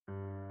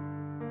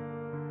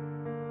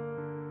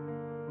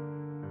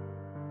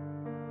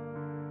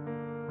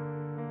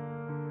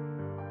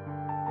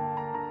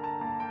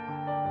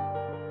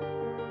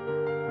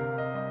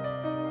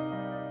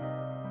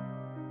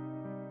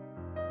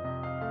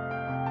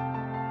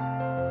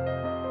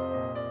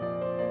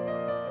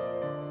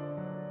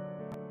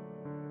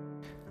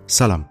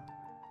سلام،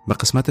 به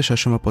قسمت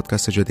ششم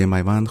پادکست جدی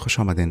مایوند خوش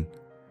آمدین.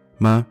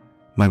 من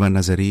مایوند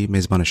نظری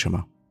میزبان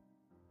شما.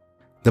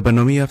 در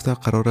برنامه هفته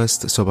قرار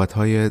است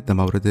صحبت‌های در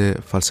مورد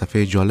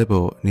فلسفه جالب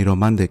و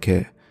نیرومنده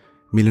که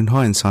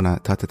میلیون‌ها انسان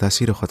تحت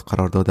تاثیر خود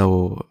قرار داده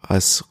و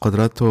از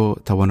قدرت و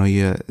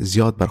توانایی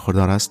زیاد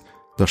برخوردار است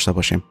داشته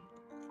باشیم.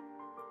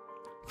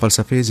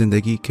 فلسفه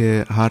زندگی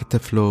که هر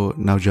طفل و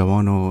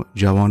نوجوان و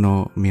جوان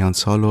و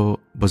میانسال و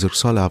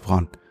بزرگسال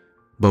افغان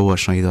با او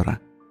آشنایی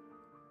داره.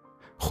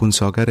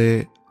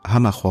 خونساگر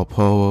همه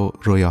خوابها و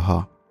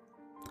رویاها.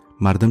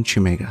 مردم چی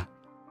میگه؟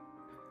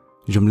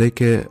 جمله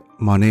که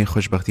مانع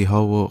خوشبختی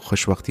ها و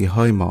خوشبختی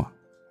های ما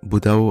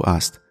بوده و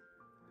است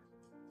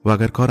و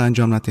اگر کار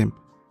انجام ندیم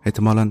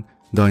احتمالاً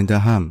داینده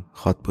هم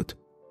خواهد بود.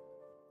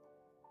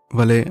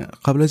 ولی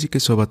قبل از اینکه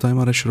صحبت های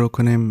ما را شروع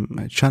کنیم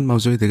چند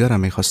موضوع دیگر را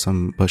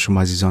میخواستم با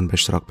شما عزیزان به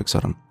اشتراک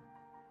بگذارم.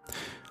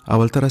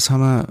 اولتر از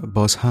همه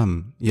باز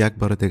هم یک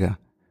بار دیگه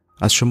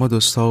از شما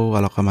دوستا و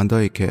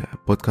علاقمندایی که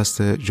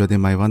پادکست جدی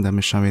مایوند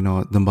میشنوین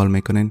و دنبال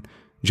میکنین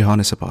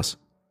جهان سپاس.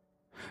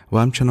 و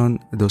همچنان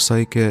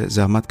دوستایی که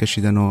زحمت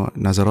کشیدن و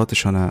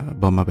نظراتشان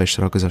با ما به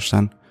اشتراک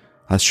گذاشتن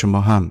از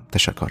شما هم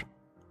تشکر.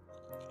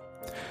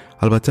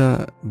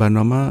 البته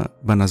برنامه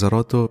به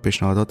نظرات و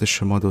پیشنهادات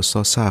شما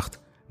دوستا سخت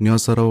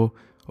نیاز داره و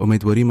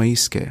امیدواری ما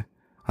است که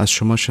از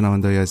شما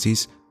شنوندای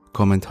عزیز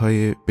کامنت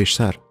های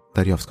بیشتر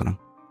دریافت کنم.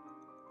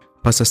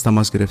 پس از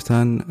تماس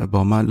گرفتن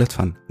با ما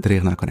لطفاً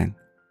دریغ نکنین.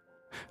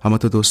 اما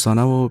تو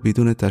دوستانه و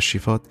بدون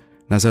تشریفات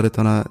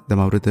نظرتان در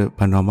مورد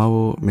برنامه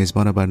و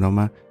میزبان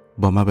برنامه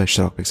با ما به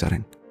اشتراک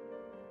بگذارین.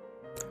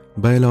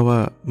 به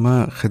علاوه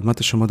ما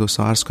خدمت شما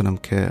دوستا عرض کنم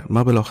که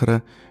ما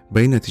بالاخره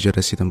به این نتیجه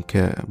رسیدم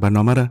که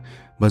برنامه را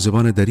به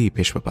زبان دری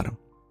پیش ببرم.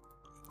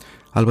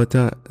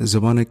 البته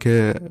زبانی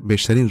که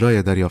بیشترین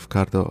رای دریافت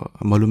کرد و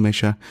معلوم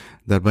میشه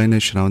در بین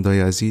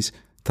شنوندای عزیز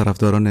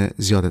طرفداران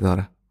زیاده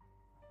داره.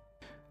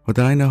 و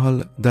در این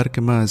حال درک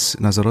ما از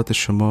نظرات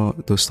شما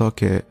دوستا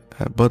که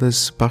بعد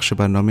از پخش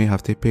برنامه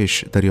هفته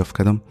پیش دریافت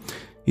کردم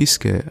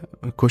ایست که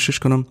کوشش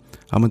کنم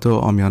اما تو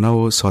عامیانه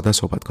و ساده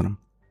صحبت کنم.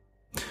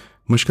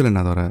 مشکل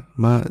نداره،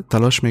 من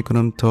تلاش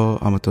میکنم تا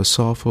اما تو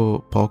صاف و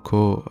پاک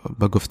و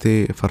به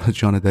گفته فرهاد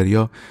جان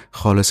دریا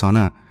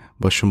خالصانه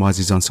با شما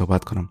عزیزان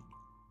صحبت کنم،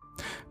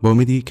 با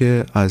امیدی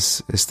که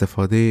از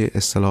استفاده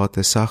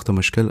اصطلاحات سخت و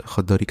مشکل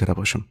خودداری کرده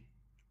باشم.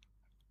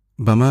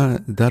 به من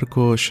درک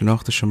و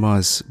شناخت شما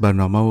از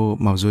برنامه و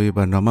موضوع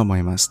برنامه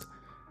مهم است،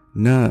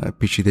 نه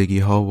پیچیدگی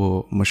ها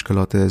و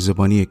مشکلات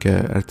زبانی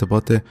که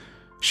ارتباط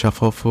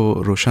شفاف و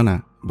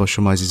روشن با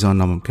شما عزیزان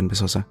ناممکن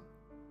بسازه.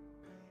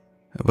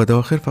 و در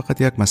آخر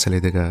فقط یک مسئله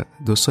دیگه،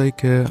 دوستایی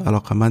که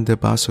علاقمند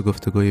بحث و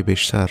گفتگوی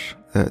بیشتر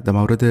در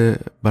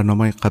مورد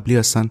برنامه قبلی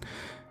هستن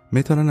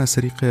میتونن از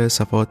طریق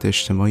صفحات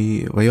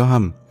اجتماعی و یا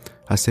هم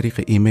از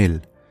طریق ایمیل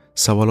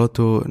سوالات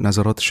و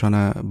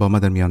نظراتشان با ما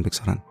در میان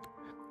بگذارن.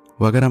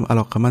 و اگر هم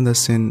علاقمند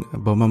هستین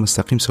با ما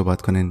مستقیم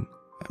صحبت کنین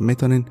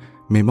میتونین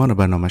میمان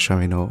برنامه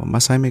شوین و من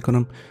سعی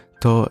میکنم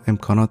تا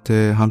امکانات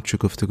همچو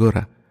گفتگو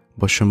را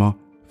با شما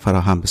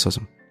فراهم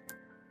بسازم.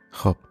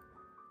 خب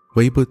و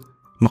این بود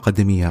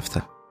مقدمه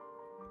هفته.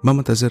 من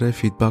منتظر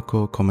فیدبک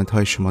و کامنت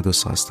های شما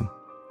دوستا هستم.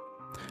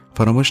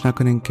 فراموش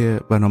نکنین که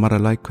برنامه را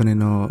لایک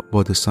کنین و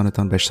با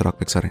دوستانتان به اشتراک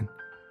بگذارین.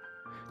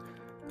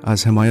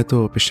 از حمایت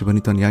و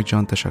پشتیبانیتان یک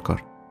جان تشکر.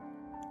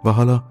 و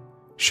حالا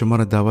شما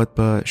را دعوت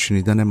به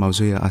شنیدن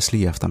موضوع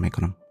اصلی هفته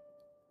میکنم.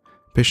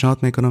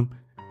 پیشنهاد میکنم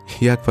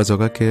یک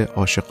فضاگاه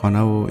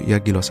عاشقانه و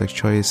یک گیلاسک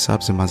چای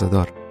سبز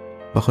مزه‌دار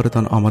با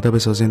خودتان آماده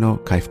بسازین و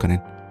کیف کنین.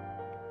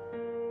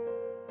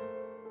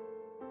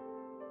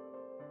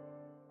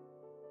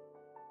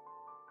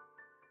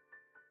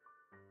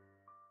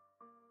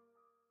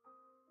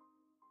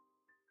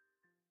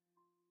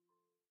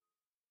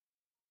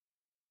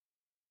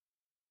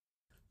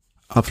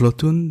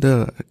 افلاطون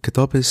در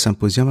کتاب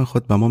سمپوزیوم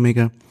خود به ما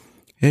میگه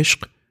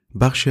عشق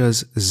بخشی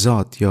از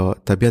ذات یا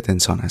طبیعت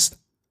انسان است.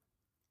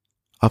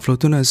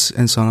 افلاطون از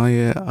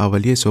انسانهای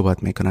اولیه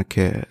صحبت میکنه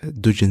که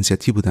دو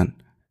جنسیتی بودن.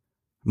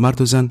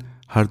 مرد و زن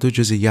هر دو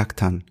جز یک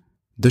تن،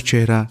 دو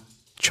چهره،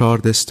 4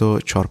 دست و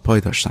 4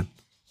 پای داشتن.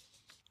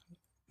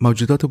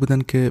 موجودات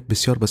بودن که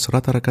بسیار به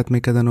سرعت حرکت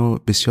میکردن و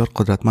بسیار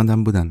قدرتمند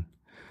هم بودن.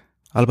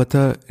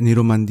 البته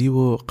نیرومندی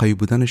و قوی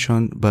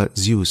بودنشان به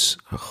زیوس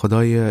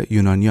خدای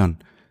یونانیان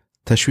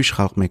تشویش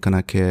خلق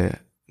میکنه که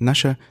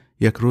نشه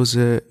یک روز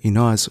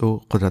اینا از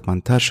او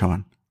قدرتمندتر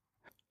شوند.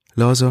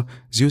 لذا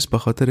زیوس به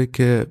خاطر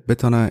که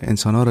بتونه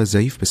انسانها را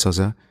ضعیف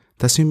بسازه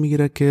تصمیم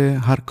میگیره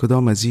که هر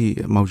کدام از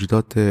این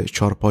موجودات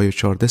 4 پای و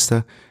 4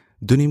 دسته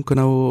دونیم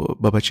کنه و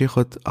با بچه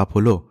خود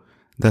اپولو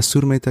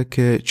دستور میده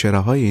که چهره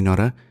های اینا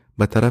را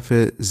به طرف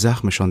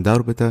زخمشان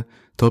دور بده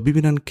تا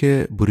ببینن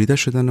که بریده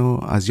شدن و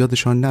از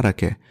یادشان نره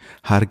که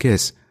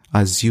هرگز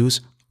از زیوس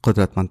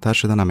قدرتمندتر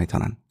شدن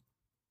نمیتونن.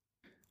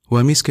 و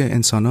همیست که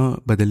انسان‌ها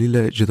به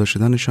دلیل جدا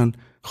شدنشان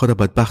خود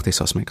بدبخت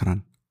احساس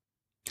میکنن.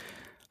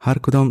 هر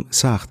کدام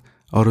سخت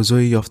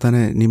آرزوی یافتن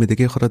نیمه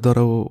دیگه خود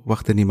داره و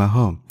وقت نیمه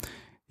ها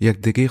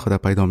یک دیگه خود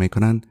پیدا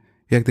میکنن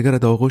یک دیگر را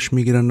در آغوش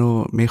میگیرن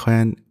و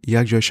میخواین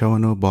یک جای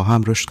شون و با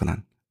هم رشد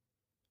کنن.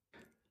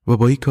 و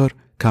با این کار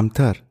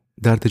کمتر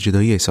درد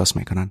جدایی احساس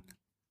میکنن.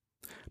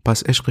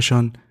 پس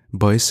عشقشان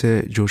باعث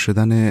جور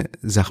شدن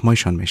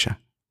زخمایشان میشه.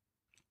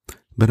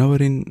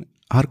 بنابراین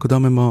هر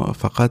کدام ما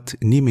فقط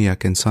نیم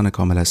یک انسان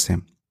کامل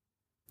هستیم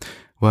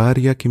و هر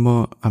یکی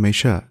ما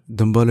همیشه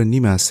دنبال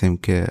نیم هستیم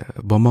که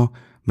با ما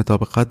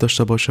مطابقت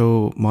داشته باشه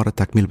و ما را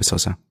تکمیل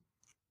بسازه.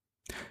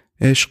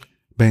 عشق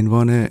به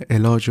عنوان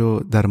علاج و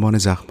درمان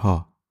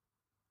زخمها.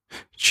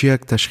 چی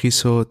یک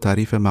تشخیص و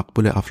تعریف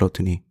مقبول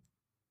افلاطونی.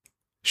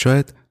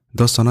 شاید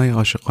داستانهای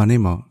عاشقانه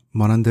ما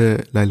مانند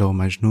لیلا و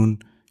مجنون،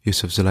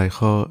 یوسف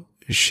زلیخا،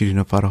 شیرین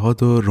و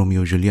فرهاد و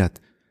رومیو و جولیت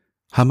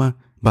همه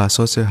به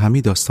اساس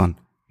همین داستان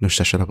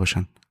نوشته شده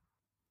باشند.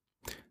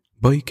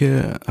 با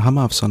اینکه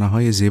همه افسانه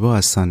های زیبا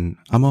هستند،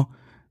 اما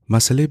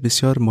مسئله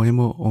بسیار مهم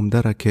و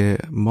عمده را که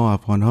ما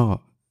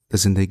افغان‌ها در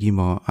زندگی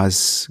ما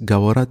از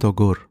گواره تا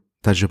گور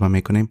تجربه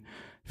میکنیم،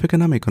 فکر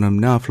نمیکنم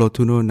نه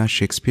افلاطون و نه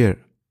شکسپیر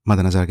مد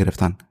نظر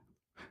گرفتن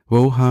و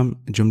او هم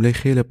جمله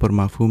خیلی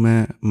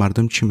پرمفهوم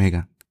مردم چی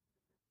میگن.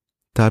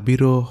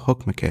 تعبیر و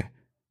حکم که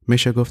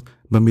میشه گفت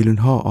به میلیون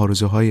ها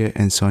آرزوهای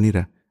انسانی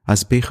را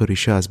از بیخ و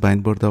ریشه از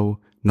بین برده و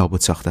نابود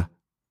ساخته.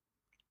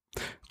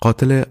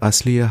 قاتل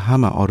اصلی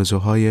همه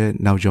آرزوهای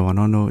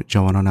نوجوانان و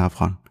جوانان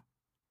افغان.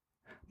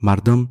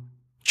 مردم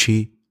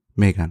چی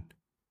میگن؟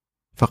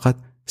 فقط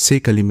 3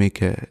 کلمه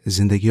که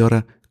زندگی ها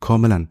را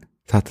کاملا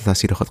تحت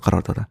تاثیر خود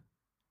قرار داده.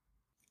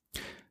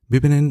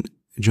 ببینین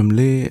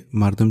جمله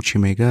مردم چی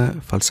میگه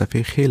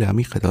فلسفه خیلی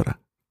عمیق داره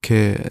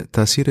که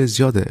تاثیر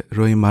زیاد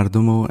روی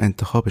مردم و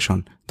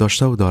انتخابشان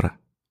داشته و داره.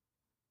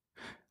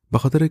 به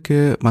خاطر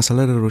که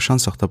مسئله رو روشن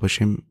ساخته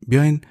باشیم،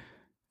 بیاین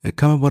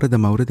کم بار در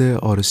مورد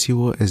عروسی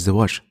و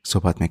ازدواج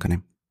صحبت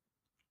میکنیم.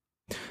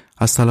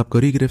 از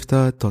طلبکاری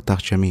گرفته تا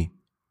تخچمی.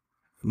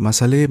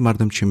 مسئله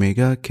مردم چی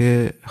میگه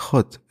که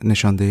خود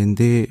نشان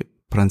دهنده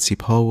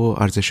پرنسیپ ها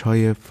و ارزش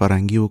های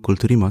فرهنگی و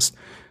کلتوری ماست،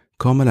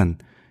 کاملا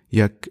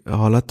یک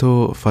حالت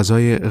و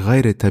فضای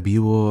غیر طبیعی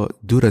و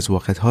دور از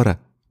واقعیت ها را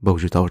به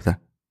وجود آورده.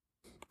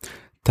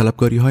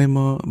 طلبکاری های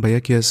ما به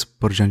یکی از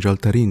پرجنجال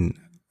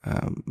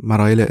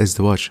مراحل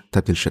ازدواج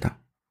تبدیل شده.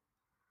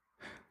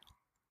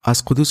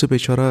 از قدوس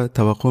بیچاره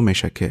توقع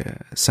میشه که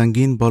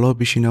سنگین بالا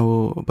بشینه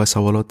و به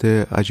سوالات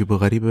عجیب و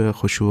غریب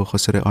خشوع و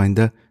خسر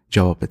آینده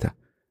جواب بده.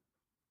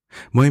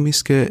 مهم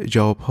است که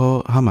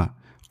جوابها همه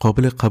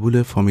قابل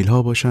قبول فامیل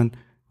ها باشن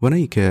و نه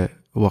ای که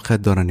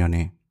واقعیت دارن یا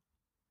نه.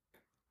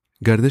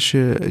 گردش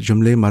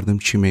جمله مردم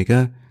چی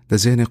میگه در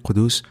ذهن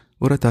قدوس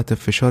او را تحت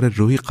فشار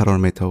روحی قرار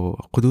میده و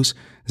قدوس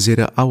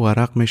زیر او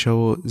عرق میشه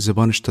و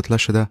زبانش تتله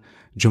شده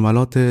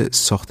جملات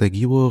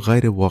ساختگی و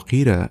غیر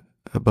واقعی را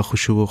به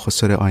خشوع و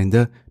خسر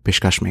آینده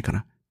پیشکش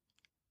میکنه.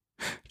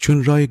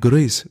 چون راه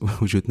گریز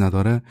وجود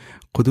نداره،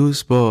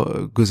 قدوس با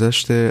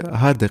گذشت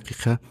هر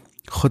دقیقه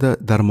خود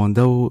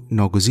درمانده و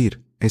ناگزیر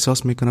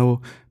احساس میکنه و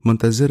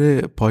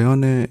منتظر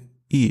پایان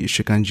ای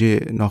شکنجه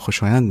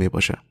ناخوشایند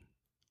میباشه.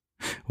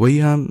 و ای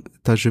هم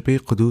تجربه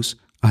قدوس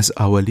از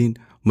اولین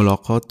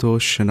ملاقات و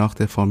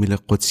شناخت فامیل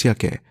قدسیه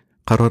که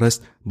قرار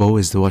است با او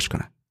ازدواج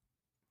کنه.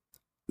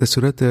 در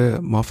صورت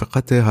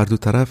موافقت هر دو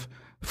طرف،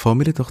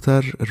 فامیل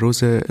دختر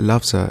روز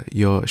لفظ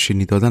یا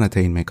شیرینی دادن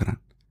تعیین میکنن.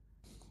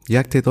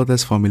 یک تعداد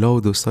از فامیلا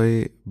و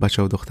دوستای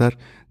بچه و دختر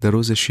در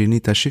روز شیرینی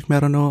تشریف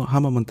میارن و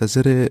همه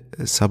منتظر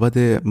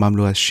سبد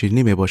مملو از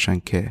شیرینی میباشن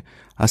که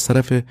از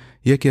طرف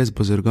یکی از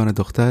بزرگان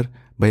دختر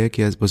به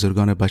یکی از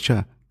بزرگان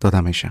بچه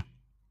داده میشه.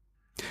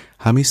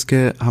 همیست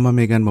که همه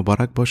میگن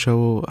مبارک باشه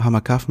و همه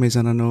کف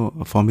میزنن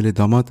و فامیل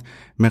داماد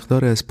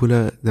مقدار از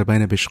پول در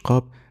بین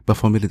بشقاب به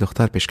فامیل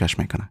دختر پیشکش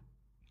میکنه.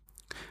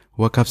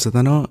 و کف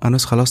زدن ها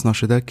هنوز خلاص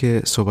نشده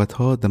که صحبت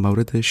ها در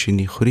مورد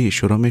شیرینی خوری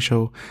شروع میشه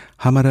و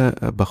همه را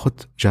به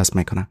خود جذب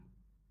میکنه.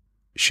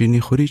 شیرینی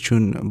خوری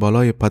چون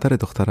بالای پدر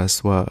دختر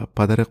است و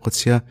پدر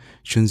قدسیه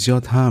چون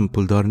زیاد هم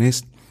پولدار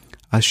نیست،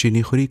 از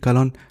شیرینی خوری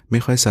کلان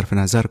میخواد صرف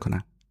نظر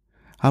کنه.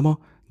 اما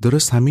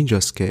درست همین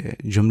جاست که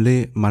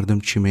جمله مردم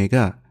چی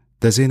میگه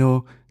در ذهن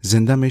او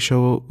زنده میشه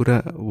و او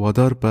را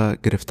وادار به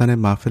گرفتن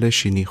محفل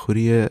شیرینی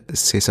خوری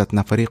 300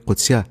 نفری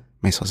قدسیه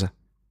میسازه،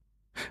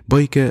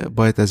 بایی که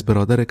باید از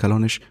برادر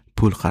کلانش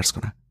پول قرض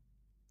کنه.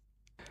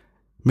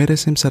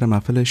 میرسیم سر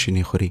محفل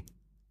شیرینی خوری.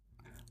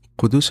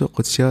 قدوس و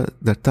قدسیه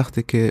در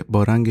تختی که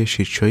با رنگ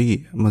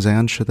شیرچایی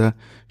مزین شده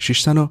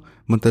شیشتن و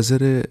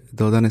منتظر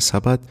دادن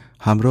سبد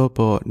همراه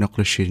با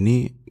نقل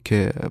شیرینی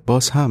که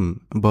باز هم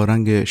با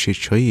رنگ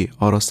شیرچایی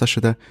آراسته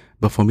شده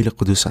به فامیل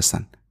قدوس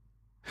هستند.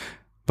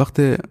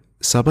 وقت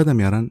سبد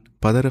میارن،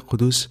 پدر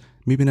قدوس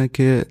میبینه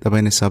که در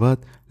بین سبد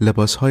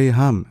لباسهای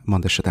هم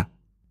مانده شده.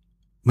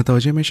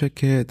 متوجه میشه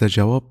که در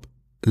جواب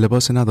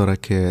لباس نداره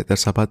که در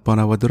سبد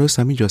بانه و درست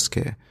همین جاست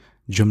که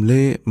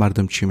جمله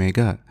مردم چی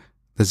میگه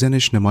در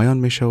ذهنش نمایان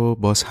میشه و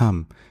باز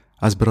هم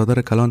از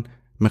برادر کلان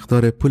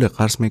مقدار پول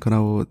قرض میکنه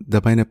و در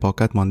بین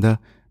پاکت مانده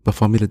به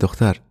فامیل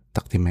دختر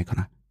تقدیم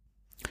میکنه.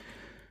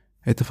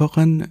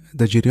 اتفاقا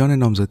در جریان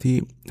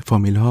نامزدی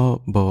فامیل ها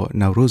با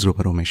نوروز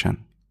روبرو میشن.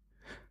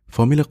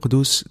 فامیل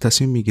قدوس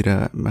تصمیم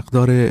میگیره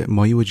مقدار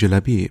ماهی و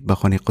جلبی به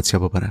خانه قدسیه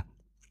ببره.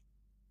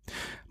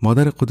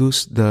 مادر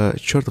قدوس در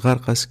چرت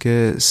غرق است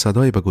که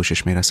صدای به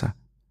گوشش میرسه.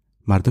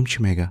 مردم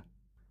چی میگه؟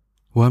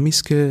 و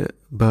همیست که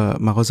به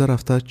مغازه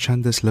رفته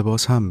چند دست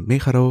لباس هم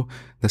میخره و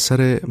در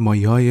سر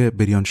مایه‌های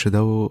بریان شده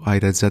و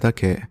ایرت زده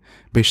که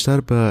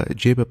بیشتر به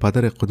جیب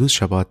پدر قدوس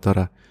شباهت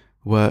داره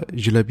و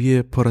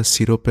جلبی پر از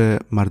سیروپ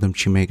مردم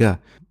چی میگه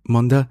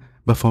مانده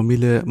به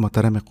فامیل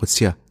محترم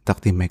قدسیه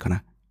تقدیم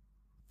میکنه.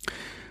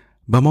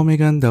 به ما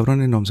میگن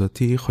دوران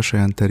نامزادی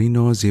خوشایندترین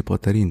و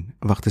زیباترین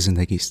وقت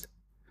زندگی است.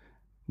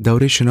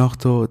 دوره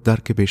شناخت و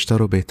درک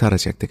بیشتر و بهتر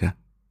از یکدیگر.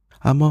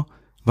 اما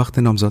وقت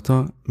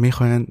نامزادها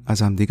میخواین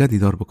از همدیگه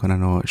دیدار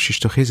بکنن و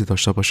شیشت و خیزی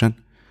داشته باشن،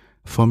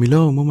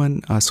 فامیلا عموما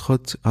از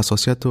خود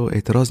حساسیت و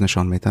اعتراض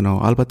نشان میدن و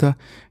البته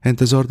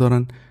انتظار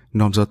دارن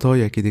نامزادها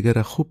یکی دیگر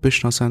را خوب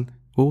بشناسن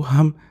و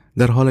هم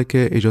در حالی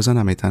که اجازه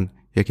نمیدن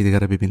یکی دیگر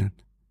را ببینن.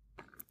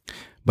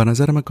 به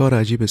نظر من کار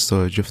عجیب است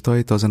و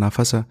جفتای تازه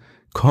نفس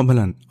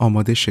کاملا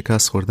آماده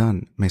شکست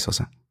خوردن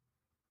میسازن.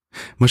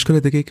 مشکل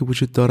دیگه که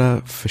وجود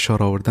داره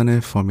فشار آوردن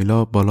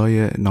فامیلا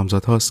بالای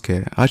نامزادهاست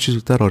که هر چه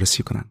زودتر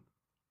آرسی کنن.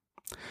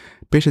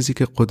 پیش از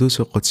اینکه قدوس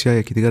و قدسیه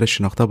یکی دیگر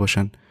شناخته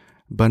باشن،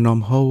 به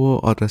نامها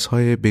و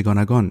آدرس‌های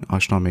بیگانگان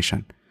آشنا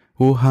میشن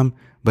و هم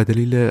به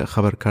دلیل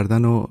خبر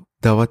کردن و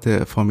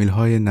دعوت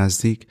فامیل‌های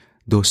نزدیک،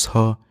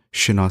 دوستها،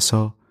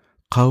 شناسا،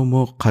 قوم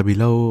و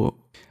قبیله و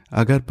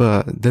اگر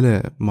به دل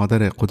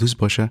مادر قدوس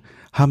باشه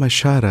همه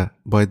شهر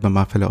باید به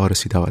محفل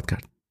آرسی دعوت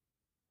کرد.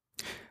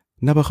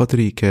 نه به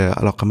خاطری که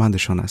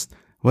علاقمندشان است،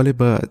 ولی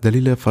به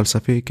دلیل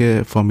فلسفه‌ای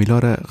که فامیلا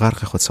را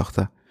غرق خود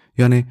ساخته.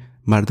 یعنی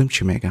مردم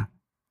چی میگن؟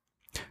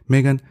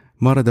 میگن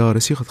ما را در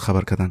آرسی خود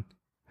خبر کردن،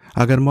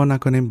 اگر ما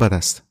نکنیم بد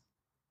است.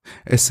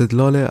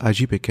 استدلال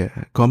عجیبه که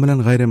کاملا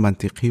غیر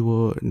منطقی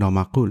و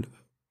نامعقول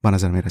به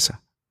نظر میرسه.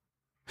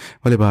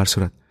 ولی به هر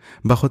صورت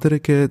به خاطر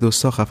که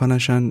دوستا خفه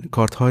نشن،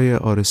 کارت های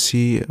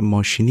آرسی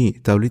ماشینی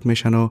تولید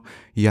میشن و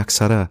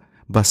یکسره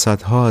به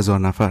صدها هزار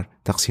نفر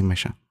تقسیم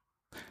میشن.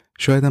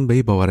 شاید هم به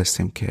این باور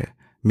هستیم که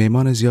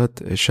میمان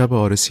زیاد شب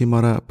آرسی ما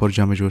را پر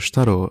جمع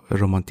جوشتر و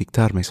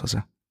رومانتیکتر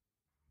میسازه.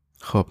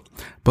 خب،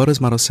 بعد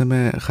از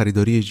مراسم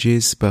خریداری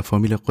جیز به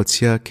فامیل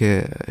قدسیه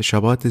که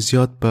شباهت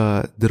زیاد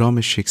به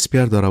درام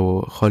شکسپیر داره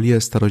و خالی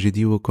از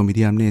تراژدی و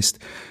کمدی هم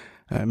نیست،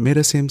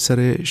 میرسیم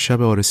سر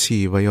شب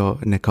آرسی و یا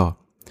نکاح.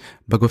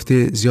 به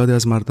گفته زیاد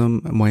از مردم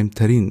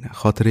مهمترین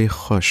خاطره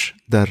خوش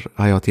در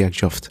حیات یک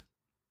جفت.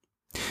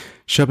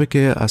 شبی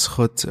که از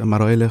خود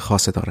مراحل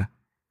خاصه داره.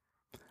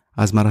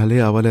 از مرحله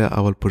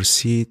اول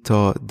پرسی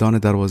تا دان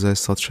دروازه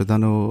استاد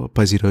شدن و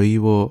پذیرایی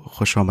و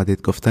خوش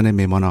آمدید گفتن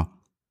میمانا.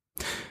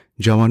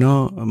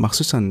 جوانا،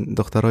 مخصوصا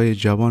دخترای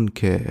جوان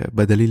که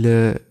به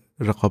دلیل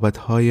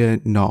رقابت‌های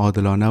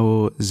ناعادلانه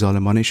و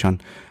ظالمانه‌شان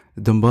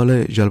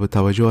دنبال جلب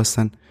توجه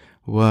هستند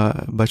و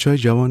بچهای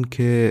جوان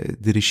که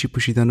دریشی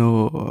پوشیدن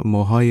و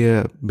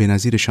موهای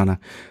بی‌نظیرشان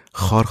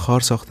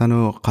خارخار ساختن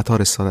و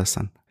قطار استاد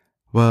هستند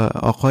و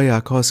آقای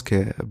عکاس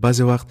که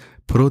بعضی وقت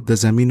پرود در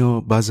زمین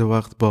و بعضی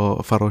وقت با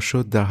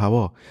فراشوت در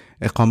هوا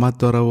اقامت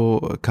داره و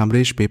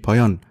کمرش بی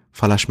پایان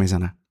فلش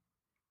میزنه.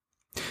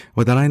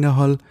 و در این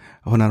حال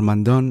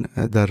هنرمندان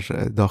در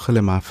داخل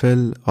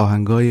محفل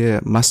آهنگای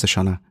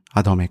مستشان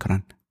ادا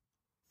میکنن.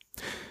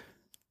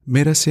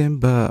 میرسیم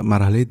به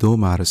مرحله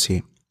دوم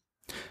عروسی.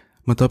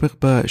 مطابق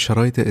به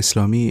شرایط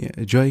اسلامی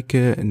جایی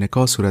که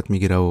نکاح صورت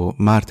میگیره و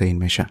مرد تعیین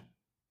میشه.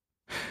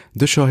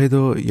 2 شاهد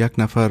و 1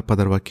 نفر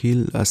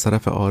پدروکیل از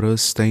طرف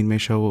عروس تعیین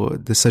میشه و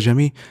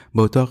دستجمی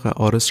به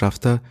اتاق عروس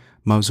رفته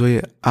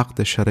موضوع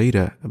عقد شرعی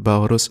را به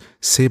عروس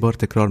 3 بار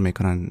تکرار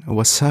میکنن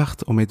و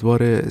سخت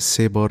امیدوار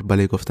 3 بار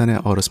بله گفتن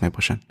عروس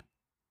میباشن.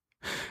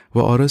 و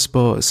عروس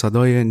با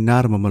صدای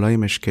نرم و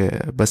ملایمش که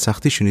به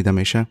سختی شنیده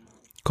میشه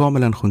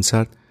کاملا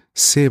خونسرد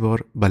 3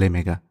 بار بله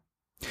میگه.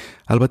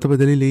 البته به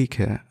دلیل ای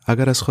که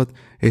اگر از خود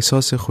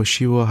احساس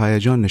خوشی و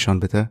هیجان نشان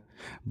بده،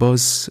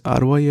 باز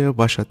ارواح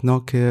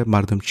وحشتناک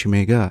مردم چی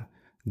میگه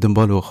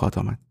دنبال او خواهد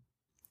آمد.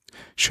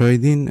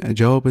 شاهدین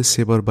جواب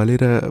 3 بار بله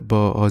را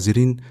با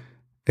حاضرین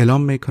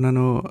اعلام میکنن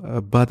و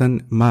بعداً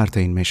مرد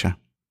تعیین میشه.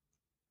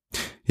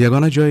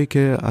 یگانه جایی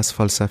که از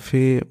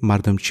فلسفه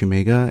مردم چی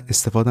میگه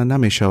استفاده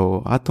نمیشه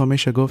و حتی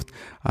میشه گفت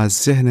از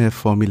ذهن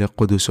فامیل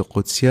قدوس و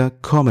قدسیه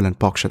کاملا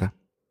پاک شده.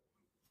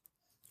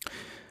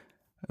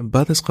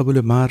 بعد از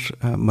قبول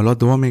مرد ملا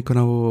دعا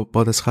میکنه و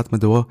بعد از ختم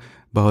دعا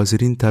به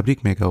حاضرین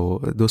تبریک میگه و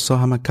دوستا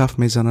همه کف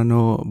میزنن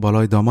و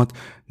بالای داماد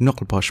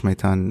نقل پاش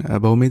میتن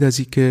با امید از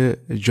اینکه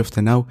جفت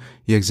نو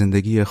یک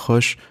زندگی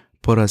خوش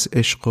پر از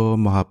عشق و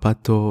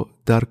محبت و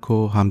درک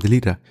و همدلی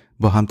را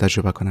با هم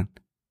تجربه کنن.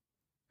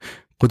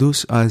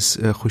 قدوس از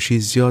خوشی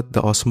زیاد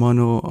در آسمان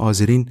و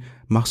حاضرین،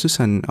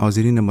 مخصوصا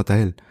حاضرین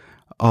متأهل،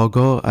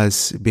 آگاه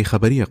از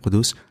بیخبری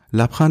قدوس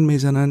لبخند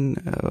میزنن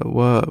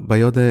و به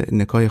یاد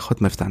نکاح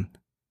خود مفتن.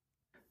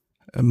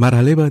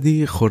 مرحله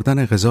بعدی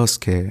خوردن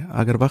غذاست که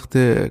اگر وقت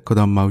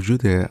کدام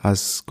موجود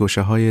از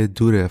گوشه های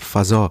دور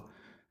فضا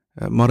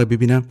ما را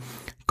ببینه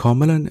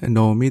کاملا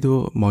ناامید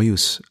و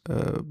مایوس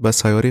به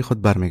سیاره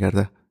خود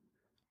برمیگرده.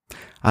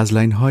 از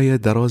لاین های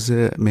دراز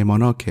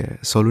میمانا که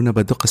سالون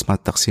به 2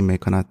 قسمت تقسیم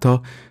میکنه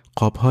تا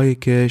قاب هایی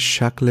که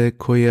شکل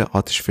کوی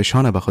آتش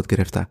فشانه به خود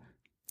گرفته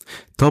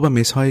تا به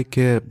میزهایی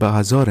که به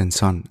 1000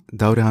 انسان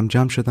دور هم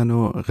جمع شدن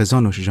و غذا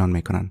نوشیجان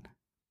میکنن.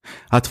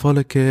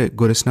 اطفال که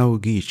گرسنه و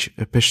گیج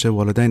پشت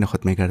والدین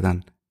خود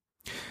میگردن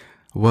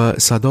و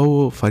صدا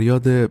و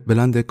فریاد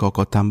بلند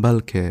کاکا تنبل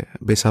که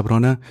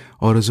بی‌صبرانه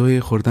آرزوی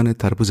خوردن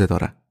تربوز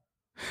داره.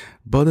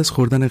 بعد از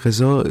خوردن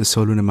غذا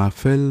سالن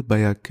محفل به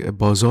یک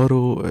بازار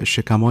و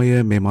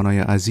شکمای میمانای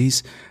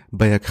عزیز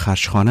به یک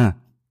خرچخانه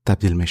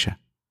تبدیل میشه.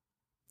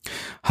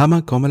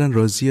 همه کاملا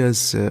راضی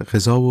از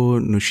غذا و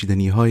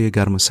نوشیدنی های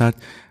گرم و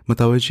سرد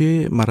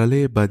متوجه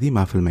مرحله بعدی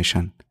محفل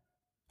میشن.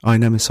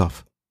 آینه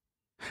مصاف.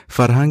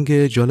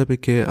 فرهنگ جالبه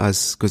که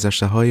از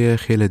گذشته های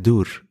خیلی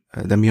دور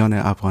در میان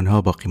افغان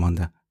ها باقی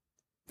مانده.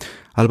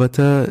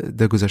 البته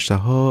در گذشته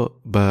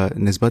ها به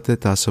نسبت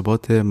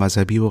تعصبات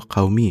مذهبی و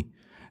قومی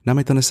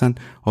نمیتونستن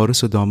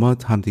عروس و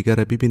داماد همدیگر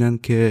را ببینن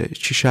که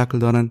چی شکل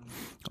دارن،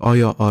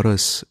 آیا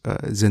عروس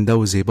زنده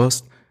و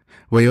زیباست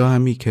و یا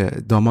همی که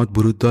داماد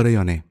برود داره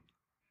یا نه.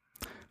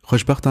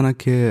 خوشبختانه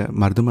که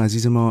مردم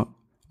عزیز ما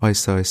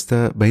آهسته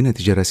آهسته به این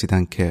نتیجه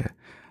رسیدن که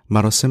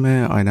مراسم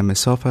آینه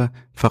مصاف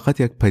فقط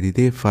یک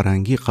پدیده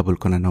فرهنگی قبول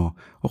کنن و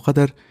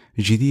اونقدر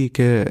جدی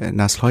که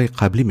نسل‌های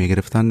قبلی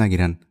میگرفتن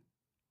نگیرن.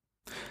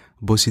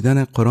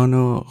 بوسیدن قرآن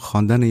و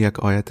خواندن یک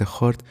آیت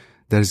خرد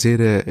در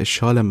زیر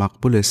شال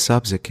مقبول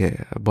سبز که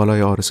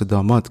بالای عروس و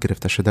داماد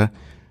گرفته شده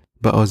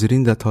به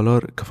حاضرین در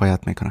تالار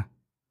کفایت میکنه.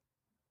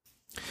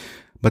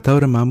 به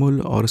طور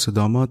معمول عروس و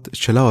داماد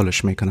چله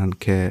آلش میکنن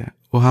که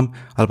او هم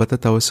البته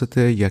توسط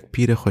یک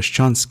پیر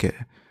خوشچانس که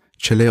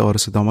چله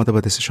عروس و داماد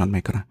به دستشان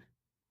میکنه.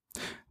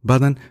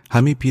 بعدن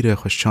همین پیر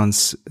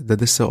خوشچانس در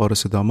دست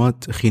عروس و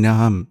داماد خینه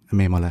هم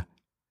میماله.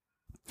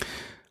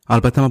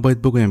 البته ما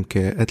باید بگویم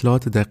که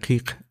اطلاعات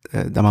دقیق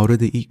در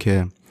مورد ای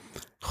که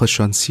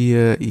خوششانسی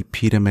ای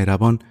پیر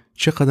مهربان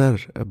چقدر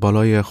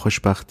بالای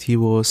خوشبختی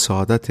و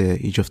سعادت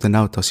ای جفت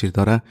نو تاثیر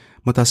داره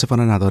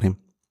متاسفانه نداریم.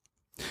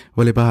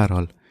 ولی به هر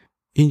حال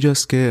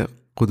اینجاست که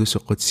قدوس و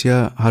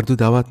قدسیه هر دو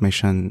دعوت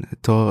میشن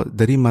تا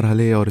در این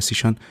مرحله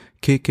عروسیشان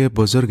کیک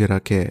بزرگ را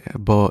که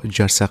با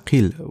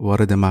جرثقیل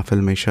وارد محفل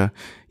میشه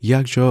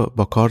یک جا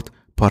با کارد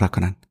پاره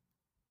کنن.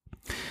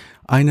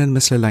 عیناً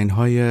مثل لاین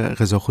های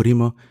غذاخوری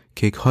ما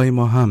کیک های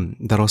ما هم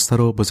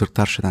درازتر و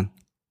بزرگتر شدن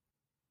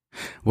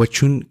و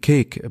چون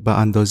کیک به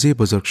اندازه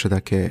بزرگ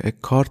شده که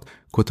کارد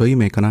کوتاهی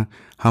میکنه،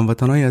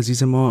 هموطنای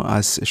عزیز ما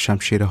از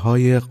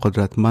شمشیرهای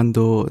قدرتمند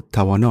و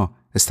توانا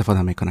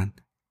استفاده میکنن.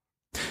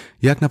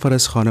 یک نفر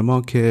از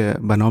خانما که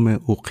به نام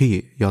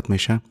اوقی یاد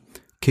میشه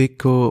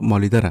کیک و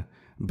مالیده را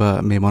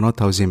به میمانا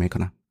توزیع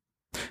میکنه.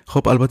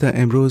 خب البته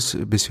امروز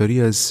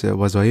بسیاری از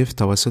وظایف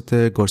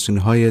توسط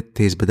گارسون‌های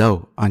تیز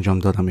بدو انجام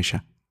داده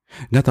میشه،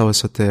 نه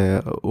توسط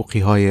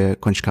اوقی‌های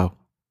کنجکاو.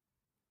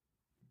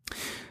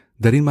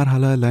 در این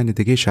مرحله لاین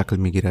دیگه شکل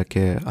میگیره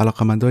که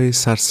علاقمندای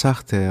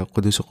سرسخت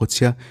قدوس و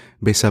قدسیه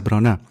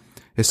بی‌صبرانه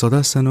استاده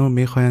هستن و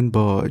میخواین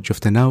با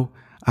جفت نو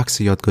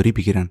عکس یادگاری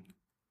بگیرن.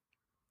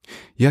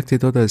 یک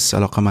تعداد از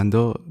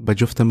علاقمندا به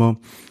جفت ما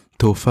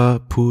تحفه،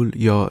 پول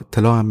یا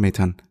طلا هم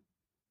میتن.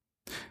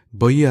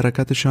 با این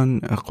حرکتشان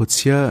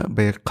قدسیه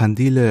به یک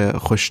قندیل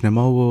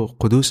خوشنما و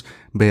قدوس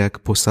به یک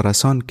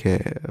پسترسان که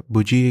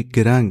بوجی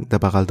گرنگ در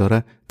بغل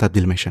داره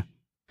تبدیل میشه.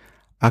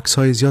 عکس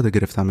های زیاد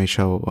گرفته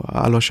میشه و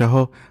علاشه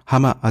ها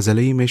همه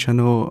عضله‌ای میشن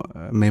و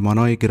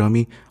میمانای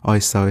گرامی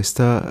آهسته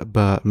آهسته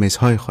به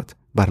میزهای خود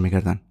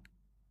برمیگردن.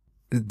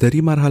 در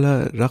این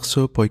مرحله رقص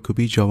و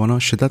پایکوبی جوانا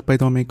شدت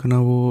پیدا میکنه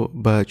و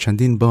به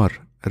چندین بار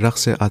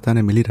رقص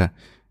اتن ملی را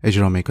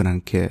اجرا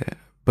میکنن که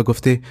به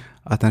گفته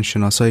اتن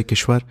شناسای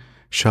کشور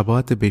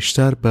شباهت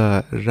بیشتر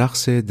به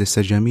رقص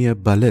دستجمعی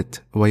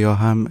بالت و یا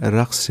هم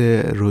رقص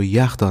روی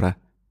یخ داره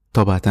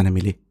تا به اتن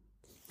ملی.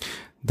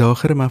 در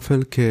آخر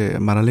محفل که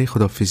مرحله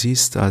خدافیزی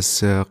است،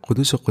 از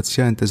قدوس و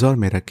قدسیه انتظار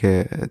میره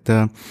که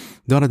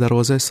دانه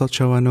دروازه استاد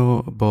شون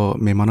و با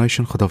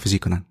میمانایشون خدافیزی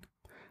کنن.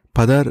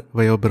 پدر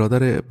و یا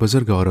برادر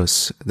بزرگ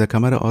عروس در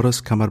کمر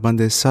عروس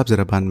کمربند سبز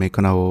را بند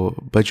میکنه و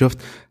به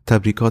جفت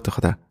تبریکات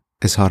خود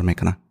اظهار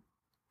میکنه.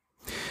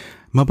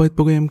 ما باید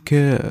بگویم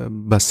که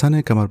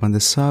بستن کمربند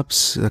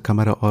سبز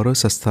کمر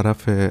عروس از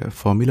طرف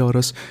فامیل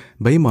عروس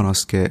به این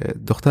معناست که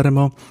دختر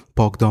ما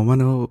پاک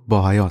دامن و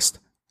با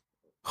حیاست.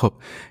 خب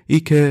ای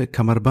که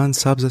کمربند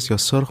سبز است یا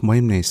سرخ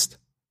مهم نیست،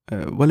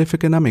 ولی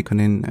فکر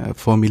نمیکنین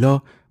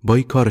فامیلا با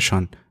این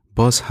کارشان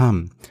باز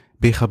هم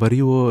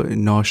بیخبری و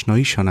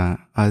ناآشناییشان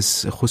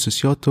از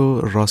خصوصیات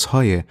و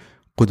رازهای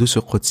قدوس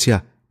و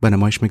قدسیه به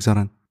نمایش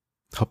میگذارن؟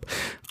 خب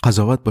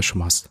قضاوت با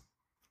شماست.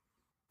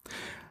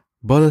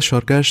 بعد از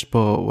شارگشت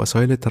با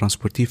وسایل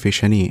ترانسپورتی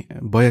فیشنی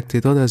با یک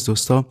تعداد از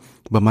دوستا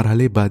به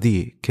مرحله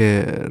بعدی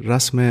که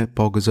رسم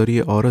پاگذاری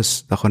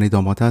عروس در خانه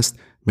داماد است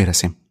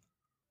میرسیم.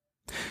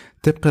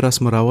 طبق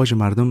رسم و رواج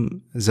مردم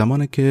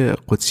زمانی که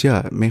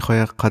قدسیه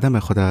میخواه قدم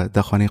خود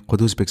در خانه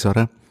قدوس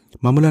بگذاره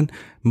معمولا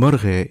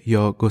مرغ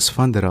یا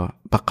گوسفند را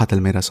به قتل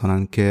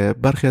میرسانند که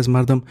برخی از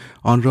مردم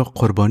آن را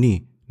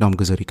قربانی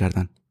نامگذاری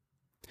کردند.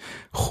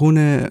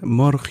 خون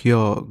مرغ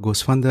یا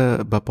گوسفند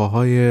به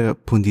پاهای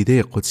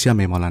پوندیده قدسیه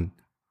میمالند.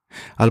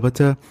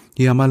 البته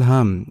این عمل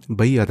هم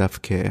به این هدف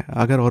که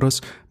اگر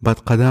عروس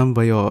بدقدم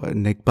و یا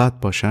نکبت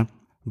باشه،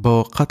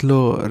 با قتل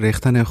و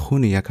ریختن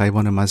خون یک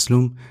حیوان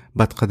مظلوم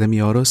بدقدمی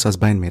عروس از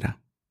بین میره.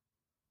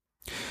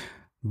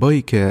 با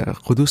ای که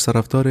قدوس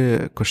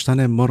طرفدار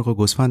کشتن مرغ و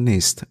گوسفند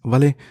نیست،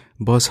 ولی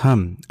باز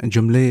هم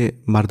جمله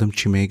مردم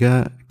چی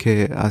میگه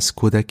که از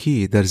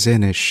کودکی در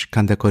ذهنش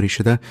کندکاری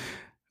شده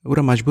او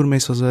را مجبور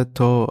میسازه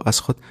تا از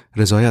خود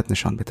رضایت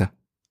نشان بده.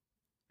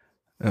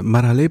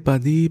 مرحله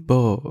بعدی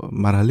با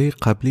مرحله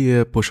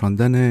قبلی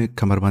پوشاندن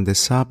کمربند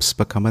سبز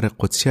به کمر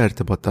قدسیه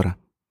ارتباط داره.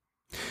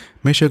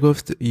 میشه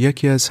گفت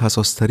یکی از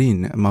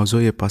حساسترین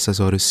موضوع پس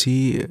از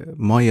عروسی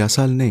مای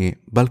اصل نه،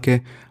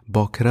 بلکه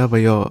باکره و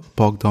یا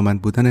پاک دامن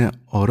بودن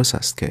عروس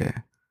است که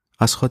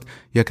از خود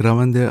یک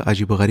روند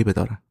عجیب و غریب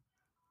داره.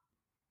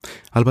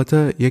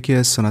 البته یکی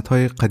از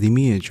سنت‌های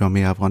قدیمی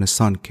جامعه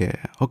افغانستان که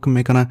حکم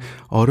میکنه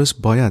عروس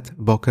باید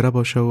باکره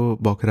باشه و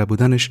باکره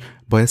بودنش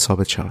باید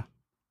ثابت شود.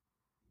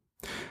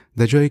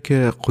 در جایی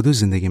که قدوس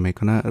زندگی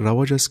میکنه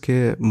رواج است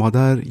که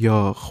مادر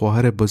یا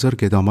خواهر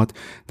بزرگ داماد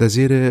در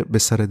زیر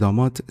بستر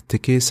داماد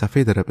تکه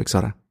سفید را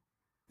بگذاره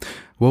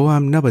و او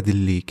هم نه به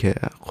دلیلی که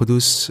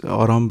قدوس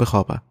آرام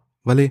بخوابه،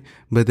 ولی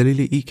به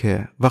دلیل ای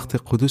که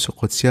وقت قدوس و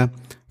قدسیه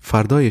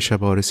فردای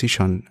شب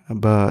عروسیشان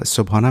به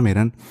صبحانه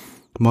میرن،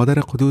 مادر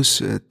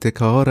قدوس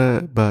تکه ها را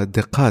به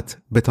دقت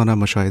بتونه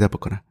مشاهده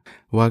بکنه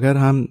و اگر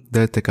هم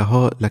در تکه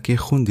ها لکه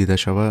خون دیده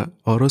شوه،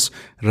 عروس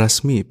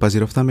رسمی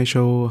پذیرفته میشه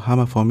و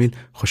همه فامیل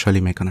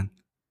خوشحالی میکنن.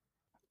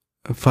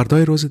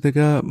 فردای روز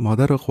دیگه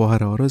مادر و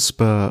خواهر عروس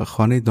به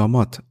خانه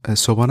داماد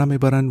صبحانه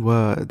میبرن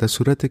و در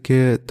صورتی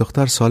که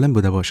دختر سالم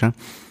بوده باشه،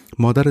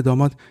 مادر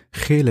داماد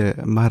خیلی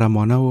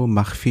محرمانه و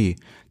مخفی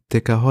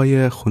تکه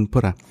های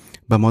خونپره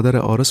به مادر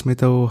عروس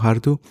میده و هر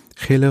دو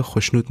خیلی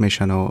خوشنود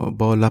میشن و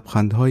با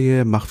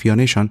لبخندهای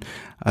مخفیانهشان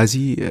از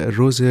این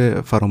روز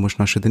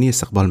فراموش نشدنی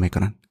استقبال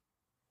میکنن.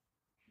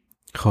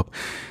 خب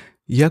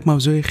یک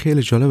موضوع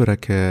خیلی جالب را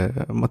که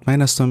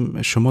مطمئن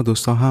هستم شما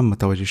دوستا هم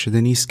متوجه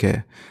شده نیست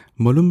که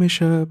معلوم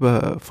میشه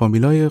به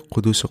فامیلای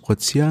قدوس و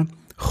قدسیه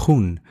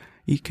خون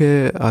ای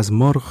که از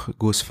مرغ،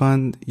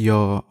 گوسفند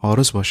یا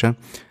عروس باشه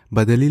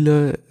به دلیل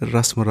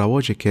رسم و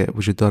رواجی که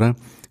وجود داره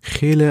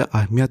خیلی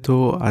اهمیت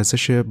و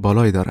ارزش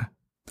بالایی داره.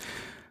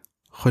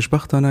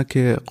 خوشبختانه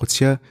که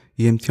قدسیه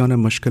یه امتحان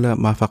مشکل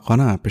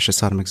موفقانه پیش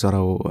سر میگذاره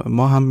و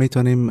ما هم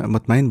میتونیم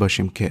مطمئن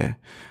باشیم که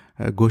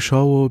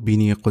گوشا و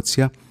بینی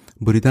قدسیه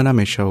بریده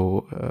نمیشه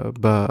و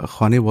به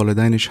خانه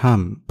والدینش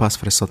هم پس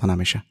فرستاده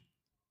نمیشه.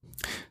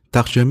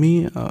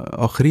 تقجمی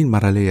آخرین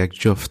مرحله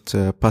یک جفت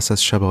پس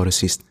از شب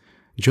عروسی است،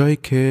 جایی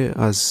که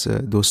از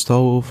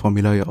دوستا و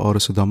فامیلای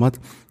عروس و داماد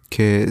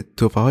که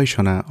تحفه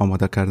هایشان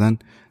آماده کردن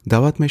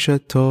دعوت میشه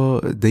تا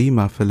دهی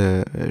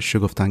محفل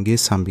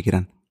شگفت‌انگیز هم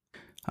بگیرن.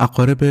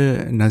 اقارب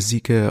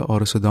نزدیک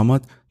عروس و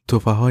داماد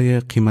تحفه های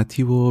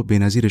قیمتی و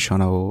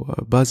بی‌نظیرشان و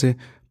بعض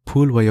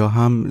پول و یا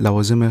هم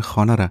لوازم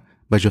خانه را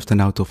به جفت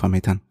نو تحفه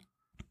میتن.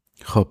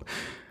 خب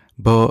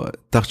با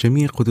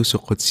تقجمی قدوس و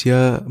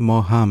قدسیه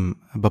ما هم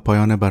به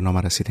پایان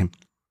برنامه رسیدیم.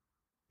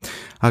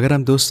 اگر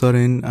هم دوست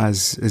دارین از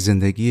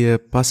زندگی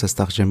پس از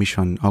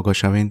تقجمیشان آگاه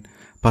شوین،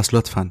 پس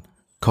لطفاً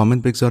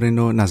کامنت بگذارین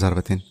و نظر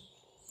بدین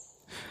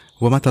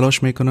و من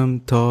تلاش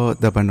میکنم تا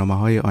در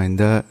برنامه‌های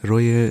آینده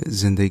روی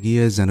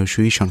زندگی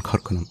زناشوییشان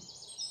کار کنم.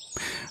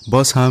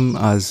 باز هم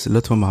از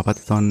لطف و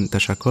محبتتان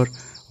تشکر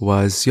و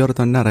از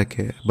یادتان نره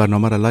که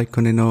برنامه را لایک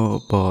کنین و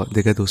با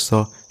دیگه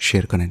دوستا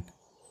شیر کنین.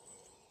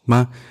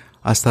 من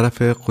از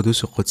طرف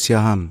قدوس و قدسیه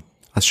هم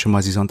از شما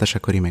عزیزان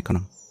تشکری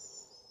میکنم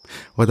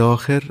و در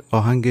آخر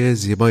آهنگ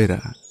زیبایی را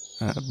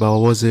با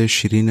آواز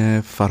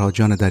شیرین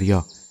فرهادجان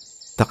دریا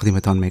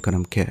تقدیمتان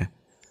میکنم که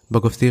با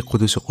گفته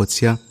قدوس و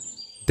قدسیه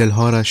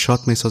دلها را شاد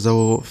میسازه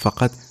و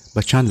فقط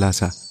به چند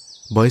لحظه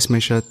باعث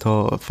میشه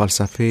تا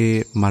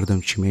فلسفه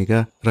مردم چی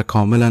میگه را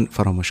کاملا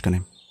فراموش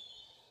کنیم.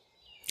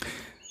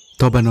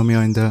 تا برنامه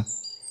آینده،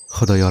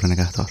 خدا یار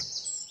نگهدار.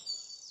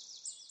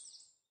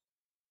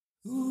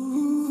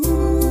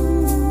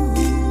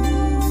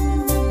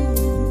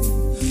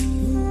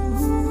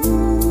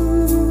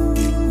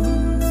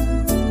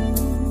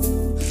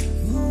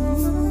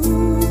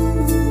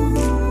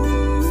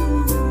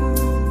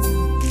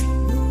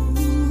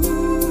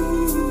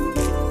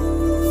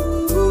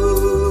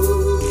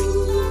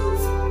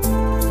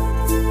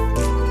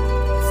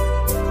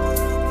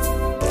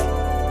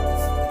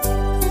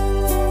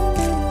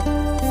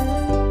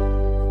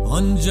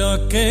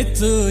 آنجا که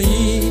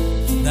تویی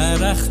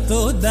درخت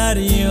و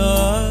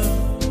دریا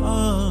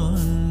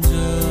آنجاست،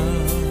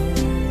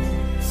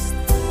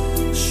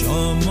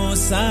 شام و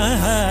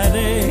سحر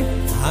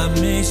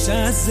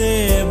همیشه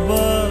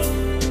زیبا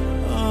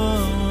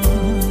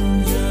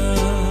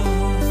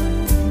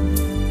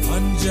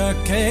آنجا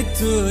که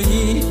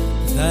تویی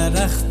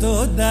درخت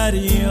و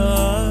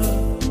دریا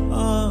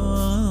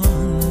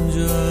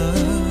آنجاست،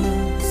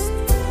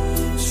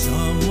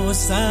 شام و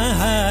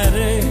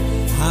سحر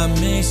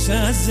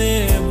همیشه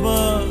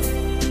زیبا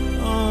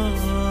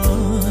آنجاست.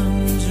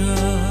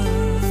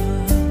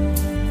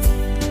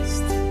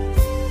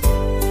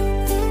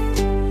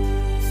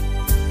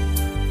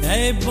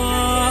 ای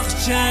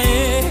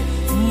باغچه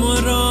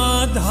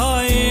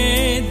مرادهای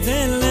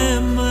دل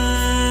من،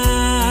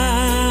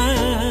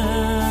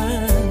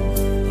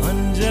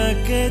 آنجا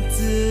که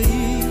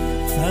تویی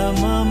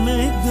تمام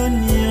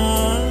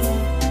دنیا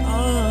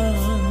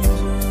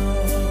آنجاست،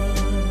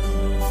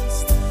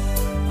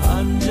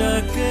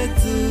 آنجا که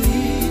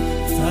تویی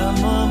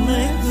تمام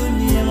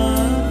دنیا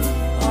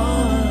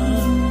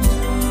آنجاست.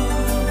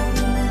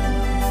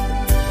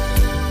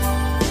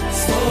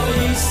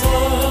 سوی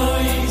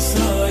سوی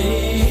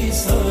سوی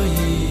سوی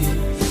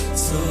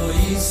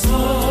سوی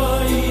سوی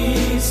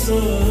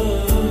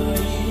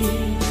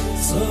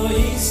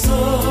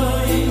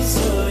سوی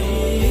سوی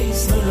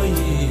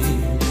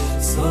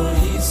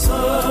سوی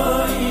سوی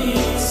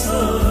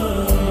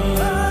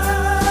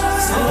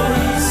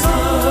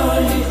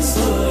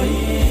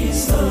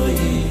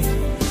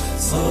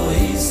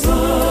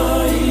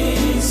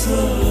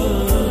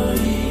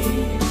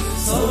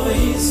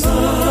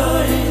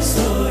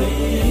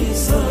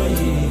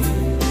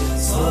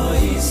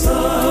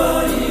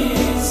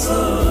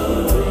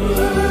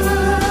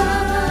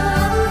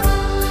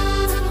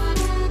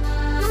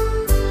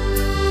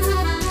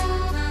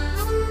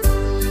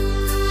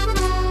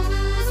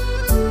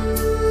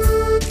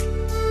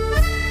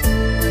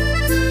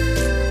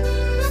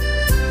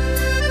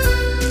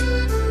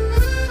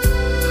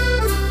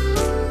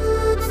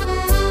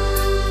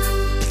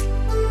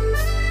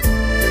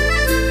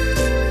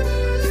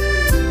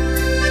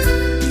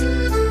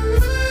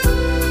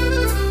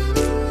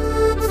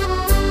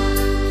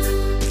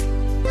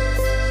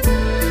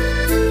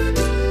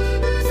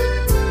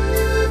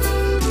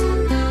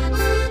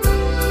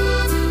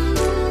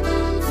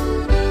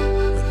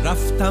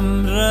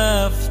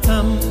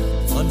رفتم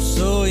آن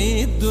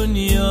سوی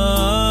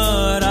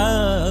دنیا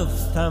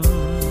رفتم،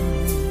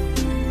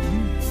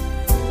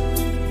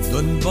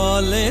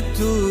 دنبال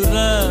تو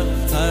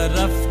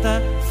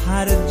رفته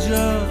هر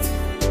جا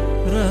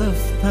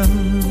رفتم،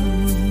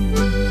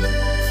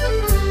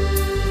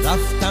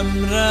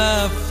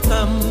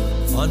 رفتم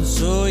آن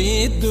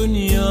سوی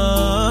دنیا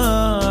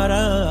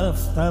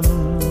رفتم،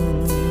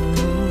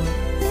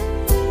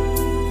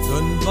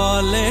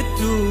 دنبال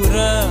تو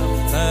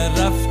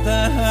رفته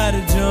هر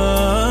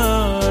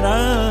جا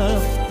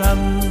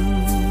رفتم.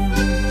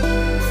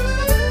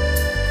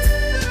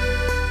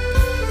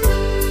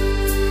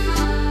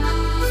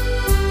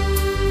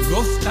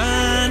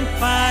 گفتن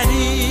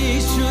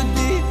پری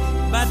شدی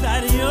به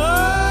دریا،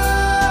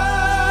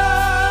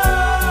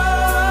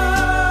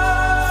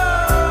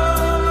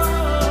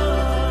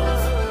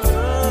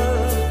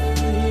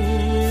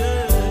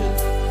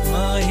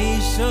 ماهی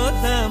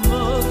شدم و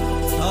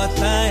تا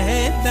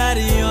ته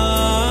دریا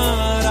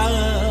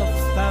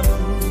رفتم،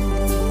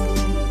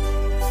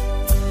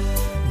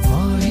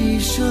 ماهی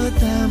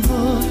شدم و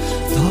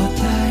تا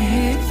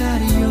ته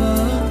دریا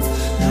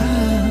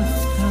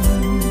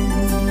رفتم.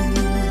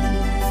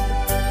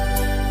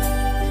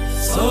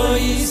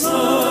 سوی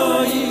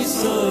سوی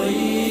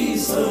سوی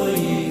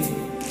سوی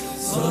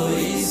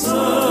سوی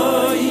سوی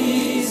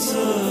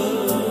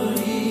سوی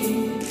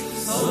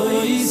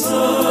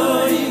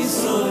سوی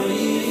سوی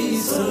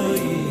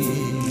سوی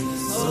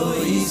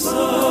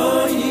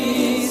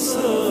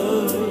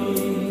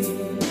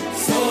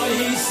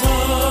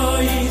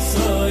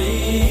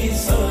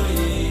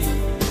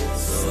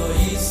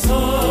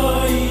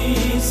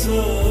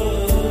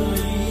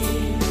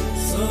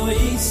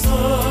سوی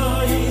سوی